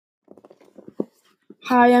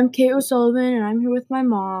Hi, I'm Kate O'Sullivan, and I'm here with my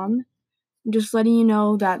mom. I'm just letting you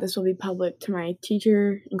know that this will be public to my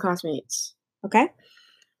teacher and classmates. Okay?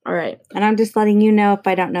 All right. And I'm just letting you know if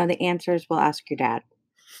I don't know the answers, we'll ask your dad.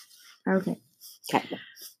 Okay. Okay.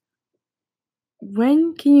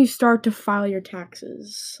 When can you start to file your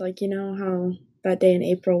taxes? Like, you know how that day in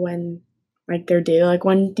April when, like, they're due? Like,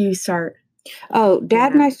 when do you start? Oh,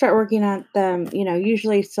 Dad and I start working on them,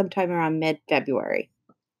 usually sometime around mid-February.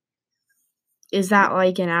 Is that,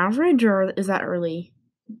 like, an average, or is that early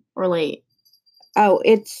or late? Oh,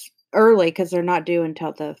 it's early because they're not due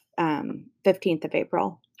until the 15th of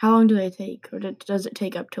April. How long do they take, or does it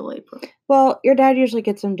take up till April? Well, your dad usually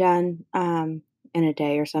gets them done in a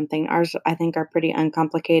day or something. Ours, I think, are pretty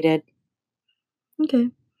uncomplicated. Okay.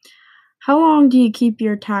 How long do you keep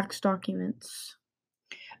your tax documents?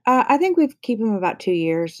 I think we keep them about 2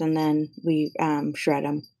 years, and then we shred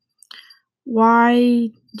them. Why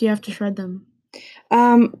do you have to shred them?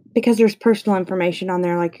 Because there's personal information on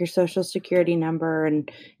there, like your social security number and,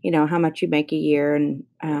 how much you make a year and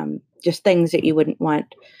just things that you wouldn't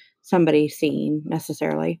want somebody seeing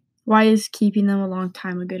necessarily. Why is keeping them a long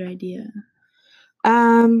time a good idea?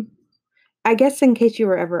 Um, I guess in case you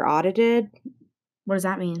were ever audited, What does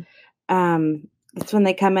that mean? it's when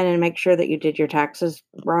they come in and make sure that you did your taxes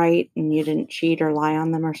right and you didn't cheat or lie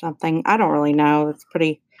on them or something. I don't really know.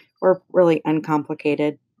 We're really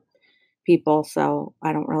uncomplicated people, so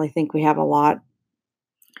I don't really think we have a lot.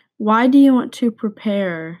 Why do you want to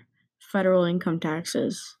prepare federal income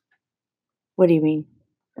taxes? What do you mean?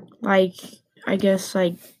 Like, I guess,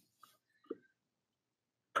 like,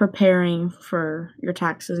 preparing for your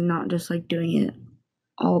taxes, not just, like, doing it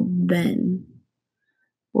all then.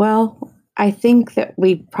 Well, I think that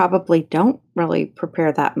we probably don't really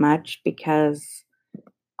prepare that much because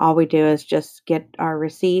all we do is just get our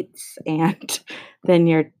receipts and then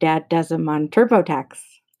your dad does them on TurboTax.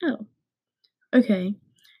 Oh, okay.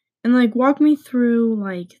 And, like, walk me through,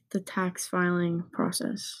 like, the tax filing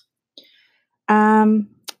process. Um,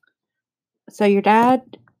 so your dad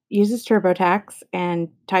uses TurboTax and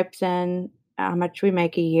types in how much we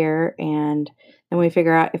make a year, and then we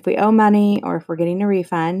figure out if we owe money or if we're getting a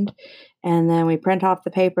refund, and then we print off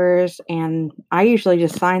the papers, and I usually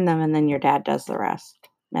just sign them, and then your dad does the rest,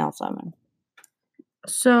 mails them.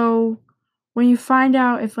 So, when you find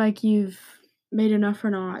out if, like, you've made enough or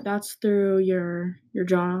not, that's through your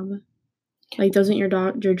job? Like, doesn't your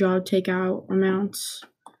job take out amounts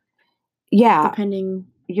Yeah, depending?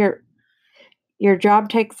 your job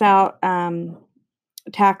takes out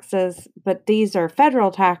taxes, but these are federal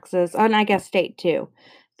taxes, and I guess state too.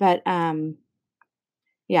 But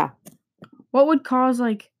yeah. What would cause,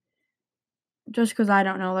 like, just because I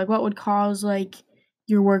don't know, like, what would cause, like,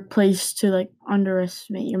 your workplace to, like,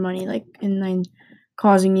 underestimate your money, like, and then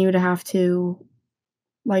causing you to have to,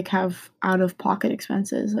 like, have out-of-pocket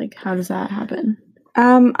expenses? Like, how does that happen?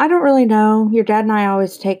 I don't really know. Your dad and I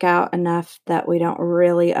always take out enough that we don't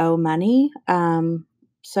really owe money.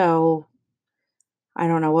 So I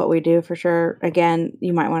don't know what we do for sure. Again,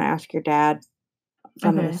 you might want to ask your dad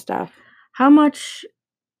some of this Okay. stuff. How much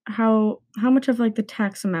how much of, like, the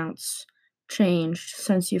tax amounts changed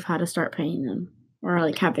since you've had to start paying them? Or,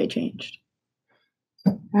 like, have they changed?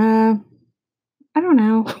 I don't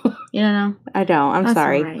know. You don't know? I don't. I'm That's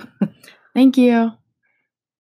sorry. alright. Thank you.